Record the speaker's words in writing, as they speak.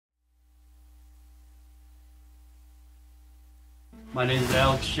My name is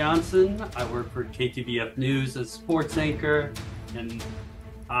Alex Johnson. I work for KTVF News as sports anchor, and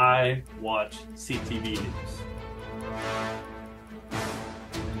I watch CTV News.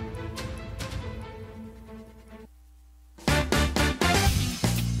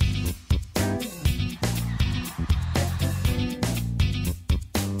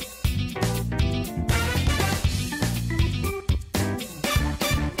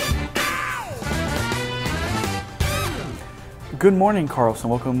 Good morning, Carlson.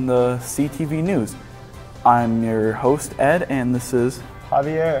 Welcome to CTV News. I'm your host, Ed, and this is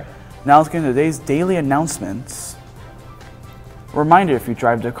Javier. Now let's get into today's daily announcements. A reminder, if you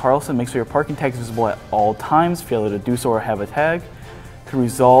drive to Carlson, make sure your parking tag is visible at all times. Failure to do so or have a tag could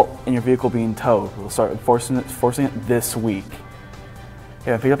result in your vehicle being towed. We'll start enforcing it this week. If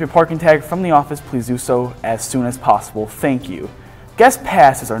you pick up your parking tag from the office, please do so as soon as possible. Thank you. Guest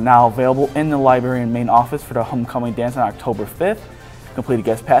passes are now available in the library and main office for the homecoming dance on October 5th. Completed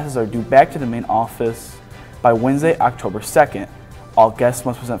guest passes are due back to the main office by Wednesday, October 2nd. All guests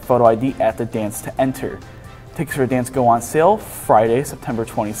must present photo ID at the dance to enter. Tickets for the dance go on sale Friday, September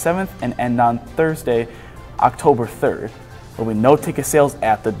 27th and end on Thursday, October 3rd. There will be no ticket sales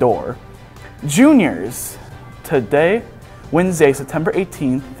at the door. Juniors, today, Wednesday, September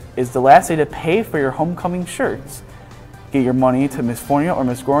 18th, is the last day to pay for your homecoming shirts. Get your money to Miss Fornia or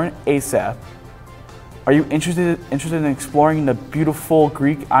Miss Gorin ASAP. Are you interested in exploring the beautiful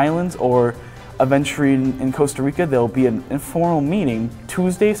Greek islands or adventuring in Costa Rica? There will be an informal meeting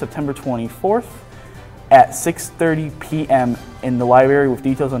Tuesday, September 24th at 6:30 p.m. in the library with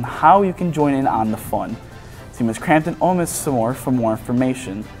details on how you can join in on the fun. See Ms. Crampton or Ms. Samore for more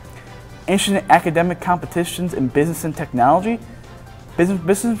information. Interested in academic competitions in business and technology?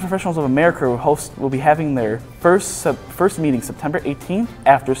 Business Professionals of America will be having their first meeting September 18th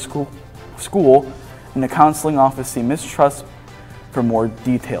after school in the counseling office. See Ms. Truss for more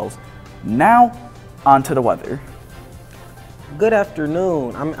details. Now, on to the weather. Good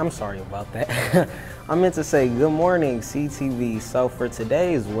afternoon. I'm sorry about that. I meant to say good morning, CTV. So for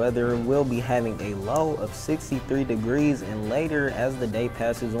today's weather, we'll be having a low of 63 degrees, and later as the day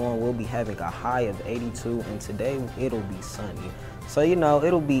passes on, we'll be having a high of 82, and today it'll be sunny. So,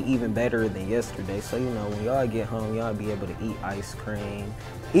 it'll be even better than yesterday. So, when y'all get home, y'all be able to eat ice cream,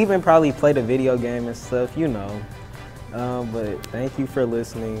 even probably play the video game and stuff, But thank you for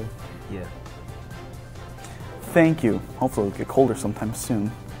listening. Yeah. Thank you. Hopefully it'll get colder sometime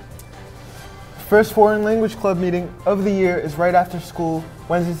soon. First foreign language club meeting of the year is right after school,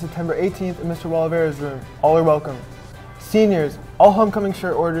 Wednesday, September 18th in Mr. Walavera's room. All are welcome. Seniors, all homecoming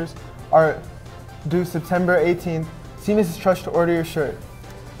shirt orders are due September 18th. See Mrs. Trush to order your shirt.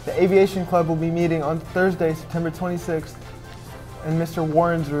 The Aviation Club will be meeting on Thursday, September 26th in Mr.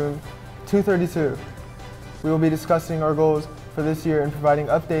 Warren's room, 232. We will be discussing our goals for this year and providing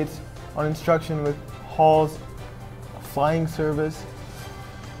updates on instruction with Hall's flying service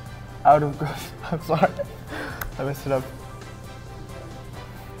out of growth. I'm sorry, I messed it up.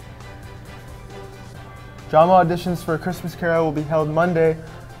 Drama auditions for Christmas Carol will be held Monday,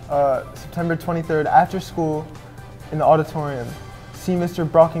 September 23rd after school in the auditorium. See Mr.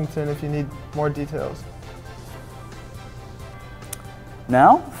 Brockington if you need more details.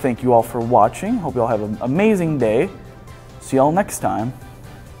 Now, thank you all for watching. Hope you all have an amazing day. See y'all next time.